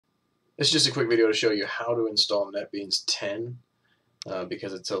This is just a quick video to show you how to install NetBeans 10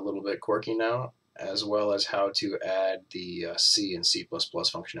 because it's a little bit quirky now, as well as how to add the C and C++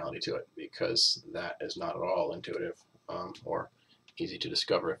 functionality to it, because that is not at all intuitive or easy to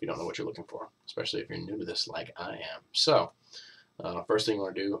discover if you don't know what you're looking for, especially if you're new to this like I am. So first thing you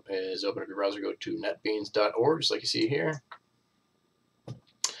want to do is open up your browser, go to netbeans.org, just like you see here.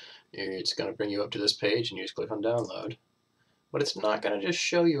 It's going to bring you up to this page, and you just click on download. But it's not going to just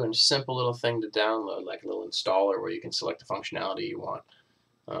show you a simple little thing to download, like a little installer where you can select the functionality you want.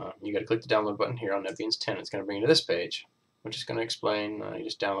 You got to click the download button here on NetBeans 10. It's going to bring you to this page, which is going to explain you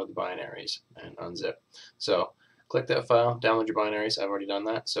just download the binaries and unzip. So click that file, download your binaries. I've already done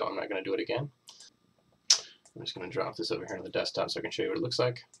that, so I'm not going to do it again. I'm just going to drop this over here on the desktop so I can show you what it looks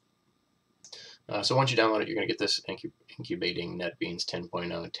like. So once you download it, you're going to get this incubating NetBeans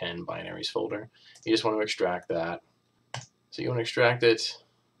 10.0 10 binaries folder. You just want to extract that. So you want to extract it.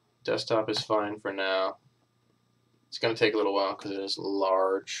 Desktop is fine for now. It's going to take a little while because it is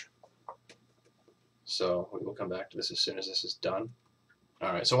large. So we will come back to this as soon as this is done.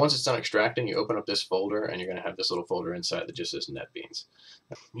 Alright, so once it's done extracting, you open up this folder and you're going to have this little folder inside that just says NetBeans.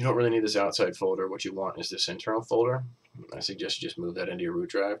 You don't really need this outside folder. What you want is this internal folder. I suggest you just move that into your root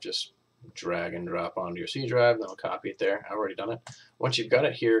drive. Just drag and drop onto your C drive, then I'll copy it there. I've already done it. Once you've got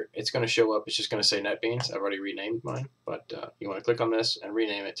it here, it's going to show up. It's just going to say NetBeans. I've already renamed mine, but you want to click on this and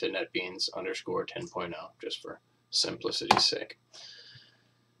rename it to NetBeans _ 10.0 just for simplicity's sake.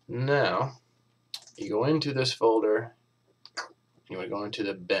 Now, you go into this folder. You want to go into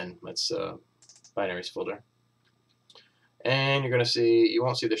the bin. That's binaries folder. And you're going to see, you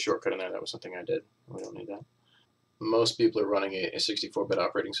won't see the shortcut in there. That was something I did. We don't need that. Most people are running a 64-bit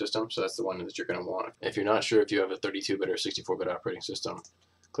operating system, so that's the one that you're going to want. If you're not sure if you have a 32-bit or 64-bit operating system,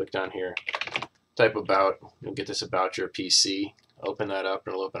 click down here, type about, you'll get this about your PC. Open that up,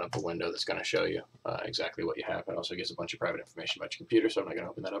 and it'll open up a window that's going to show you exactly what you have. It also gives a bunch of private information about your computer, so I'm not going to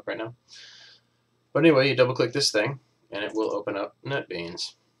open that up right now. But anyway, you double-click this thing, and it will open up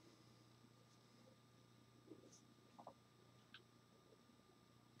NetBeans.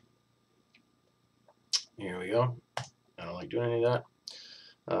 Here we go. I don't like doing any of that.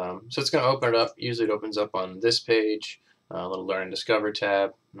 So it's going to open it up. Usually it opens up on this page, a little Learn and Discover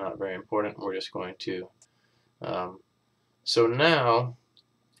tab. Not very important. We're just going to. So now,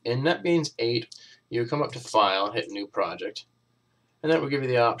 in NetBeans 8, you come up to File, hit New Project, and that will give you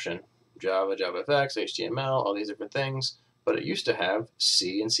the option. Java, JavaFX, HTML, all these different things. But it used to have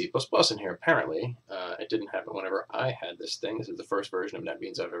C and C++ in here, apparently. It didn't happen whenever I had this thing. This is the first version of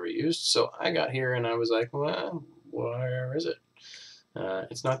NetBeans I've ever used. So I got here and I was like, well, where is it?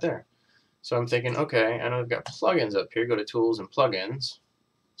 It's not there. So I'm thinking, okay, I know I've got plugins up here. Go to Tools and Plugins.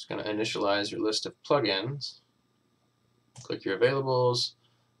 It's going to initialize your list of plugins. Click your availables.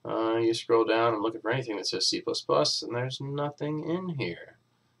 You scroll down and looking for anything that says C++, and there's nothing in here.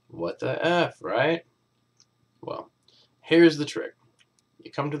 What the F, right? Well, here's the trick.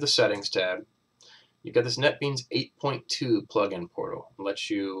 You come to the Settings tab. You've got this NetBeans 8.2 plugin portal. It lets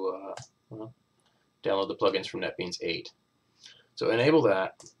you download the plugins from NetBeans 8. So enable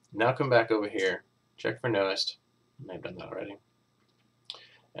that. Now come back over here. Check for newest. I may have done that already.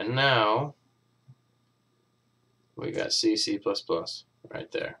 And now we got C, C++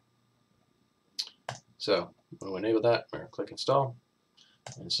 right there. So when we enable that, we're going to click Install.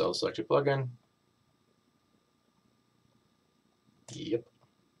 Install the selected plugin. Yep.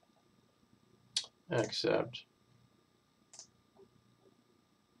 Accept.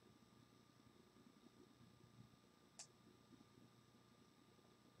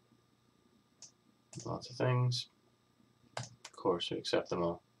 Lots of things. Of course, we accept them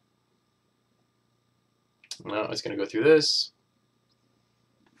all. Now it's going to go through this.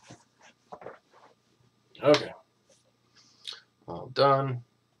 Okay. All done.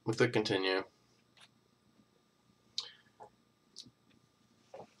 We click Continue.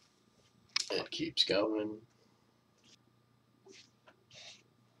 It keeps going.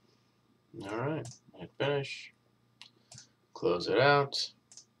 Alright, hit finish. Close it out.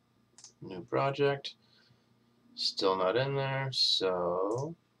 New project. Still not in there,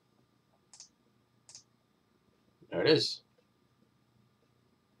 so there it is.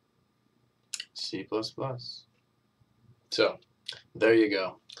 C++. So there you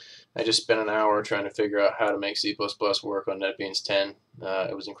go. I just spent an hour trying to figure out how to make C++ work on NetBeans 10.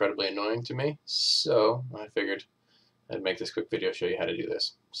 It was incredibly annoying to me, so I figured I'd make this quick video show you how to do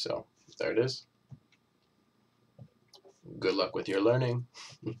this. So there it is. Good luck with your learning.